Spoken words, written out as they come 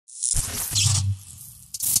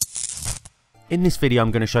In this video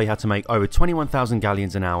I'm going to show you how to make over 21,000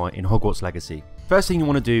 galleons an hour in Hogwarts Legacy. First thing you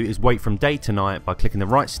want to do is wait from day to night by clicking the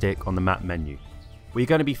right stick on the map menu. We're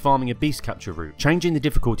going to be farming a beast capture route. Changing the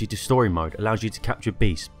difficulty to story mode allows you to capture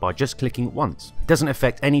beasts by just clicking once. It doesn't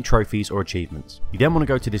affect any trophies or achievements. You then want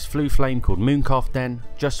to go to this flue flame called Mooncalf Den,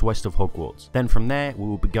 just west of Hogwarts. Then from there we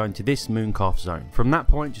will be going to this Mooncalf zone. From that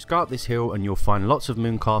point just go up this hill and you'll find lots of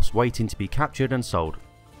Mooncalfs waiting to be captured and sold.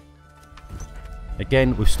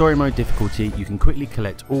 Again, with story mode difficulty you can quickly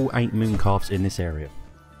collect all 8 Mooncalfs in this area.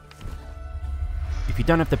 If you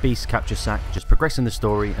don't have the beast capture sack, just progress in the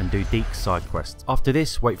story and do Deek's side quests. After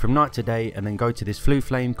this, wait from night to day and then go to this flue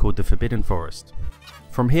flame called the Forbidden Forest.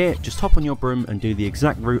 From here, just hop on your broom and do the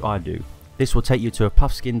exact route I do. This will take you to a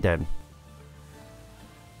Puffskin Den.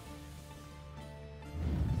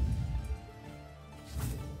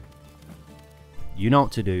 You know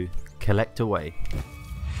what to do, collect away.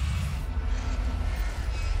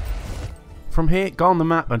 From here, go on the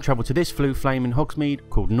map and travel to this flue flame in Hogsmeade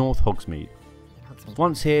called North Hogsmeade.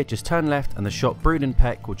 Once here, just turn left and the shop Brood and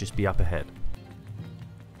Peck will just be up ahead.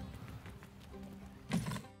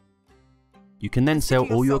 You can then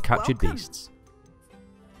sell all your captured beasts.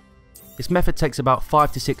 This method takes about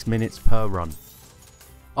 5 to 6 minutes per run.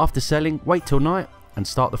 After selling, wait till night and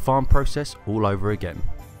start the farm process all over again.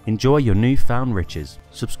 Enjoy your newfound riches.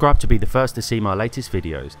 Subscribe to be the first to see my latest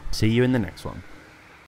videos. See you in the next one.